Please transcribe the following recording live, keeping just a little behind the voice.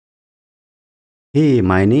Hey,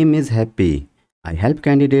 my name is Happy. I help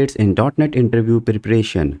candidates in .NET interview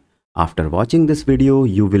preparation. After watching this video,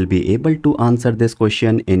 you will be able to answer this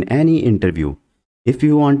question in any interview. If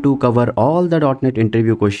you want to cover all the .NET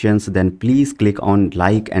interview questions, then please click on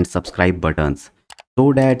like and subscribe buttons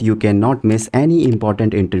so that you cannot miss any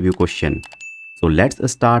important interview question. So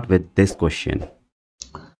let's start with this question.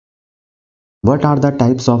 What are the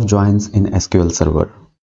types of joins in SQL Server?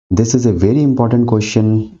 This is a very important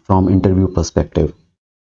question from interview perspective.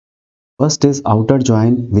 First is outer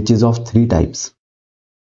join, which is of three types.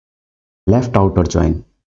 Left outer join.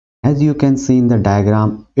 As you can see in the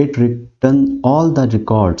diagram, it returns all the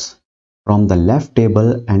records from the left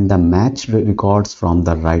table and the matched records from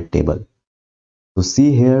the right table. So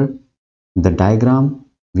see here the diagram,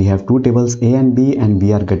 we have two tables A and B and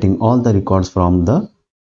we are getting all the records from the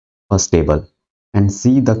first table. And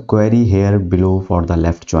see the query here below for the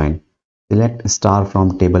left join. Select star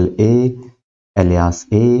from table A alias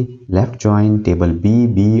A, left join table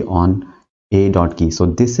B on A dot key. So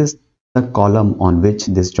this is the column on which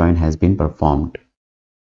this join has been performed.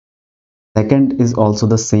 Second is also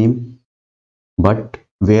the same, but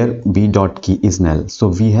where B dot key is null. So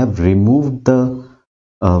we have removed the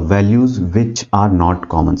values which are not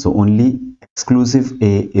common. So only exclusive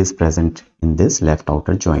A is present in this left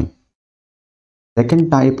outer join.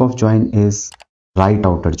 Second type of join is right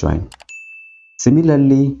outer join.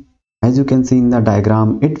 Similarly, as you can see in the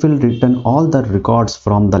diagram, it will return all the records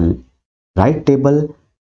from the right table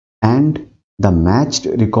and the matched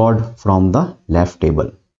record from the left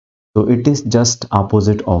table. So it is just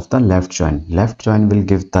opposite of the left join. Left join will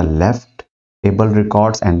give the left table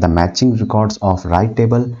records and the matching records of right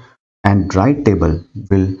table, and right table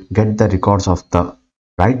will get the records of the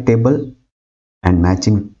right table and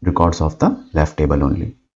matching records of the left table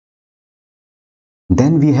only.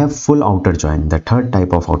 Then we have full outer join, the third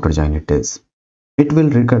type of outer join it is. It will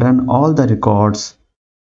return all the records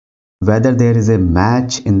whether there is a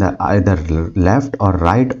match in the either left or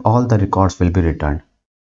right, all the records will be returned.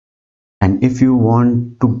 And if you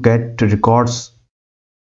want to get records,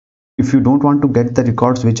 if you don't want to get the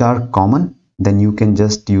records which are common, then you can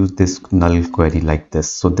just use this null query like this.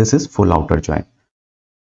 So this is full outer join.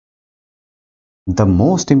 The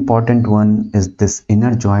most important one is this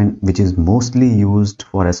inner join, which is mostly used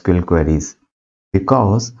for SQL queries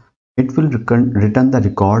because it will return the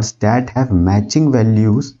records that have matching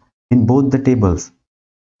values in both the tables.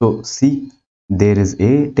 So see, there is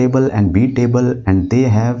A table and B table and they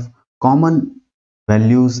have common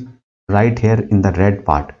values right here in the red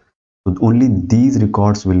part. So only these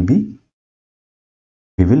records we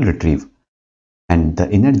will retrieve, and the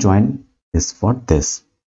inner join is for this.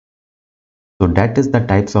 So that is the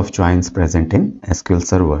types of joins present in SQL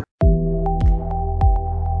Server.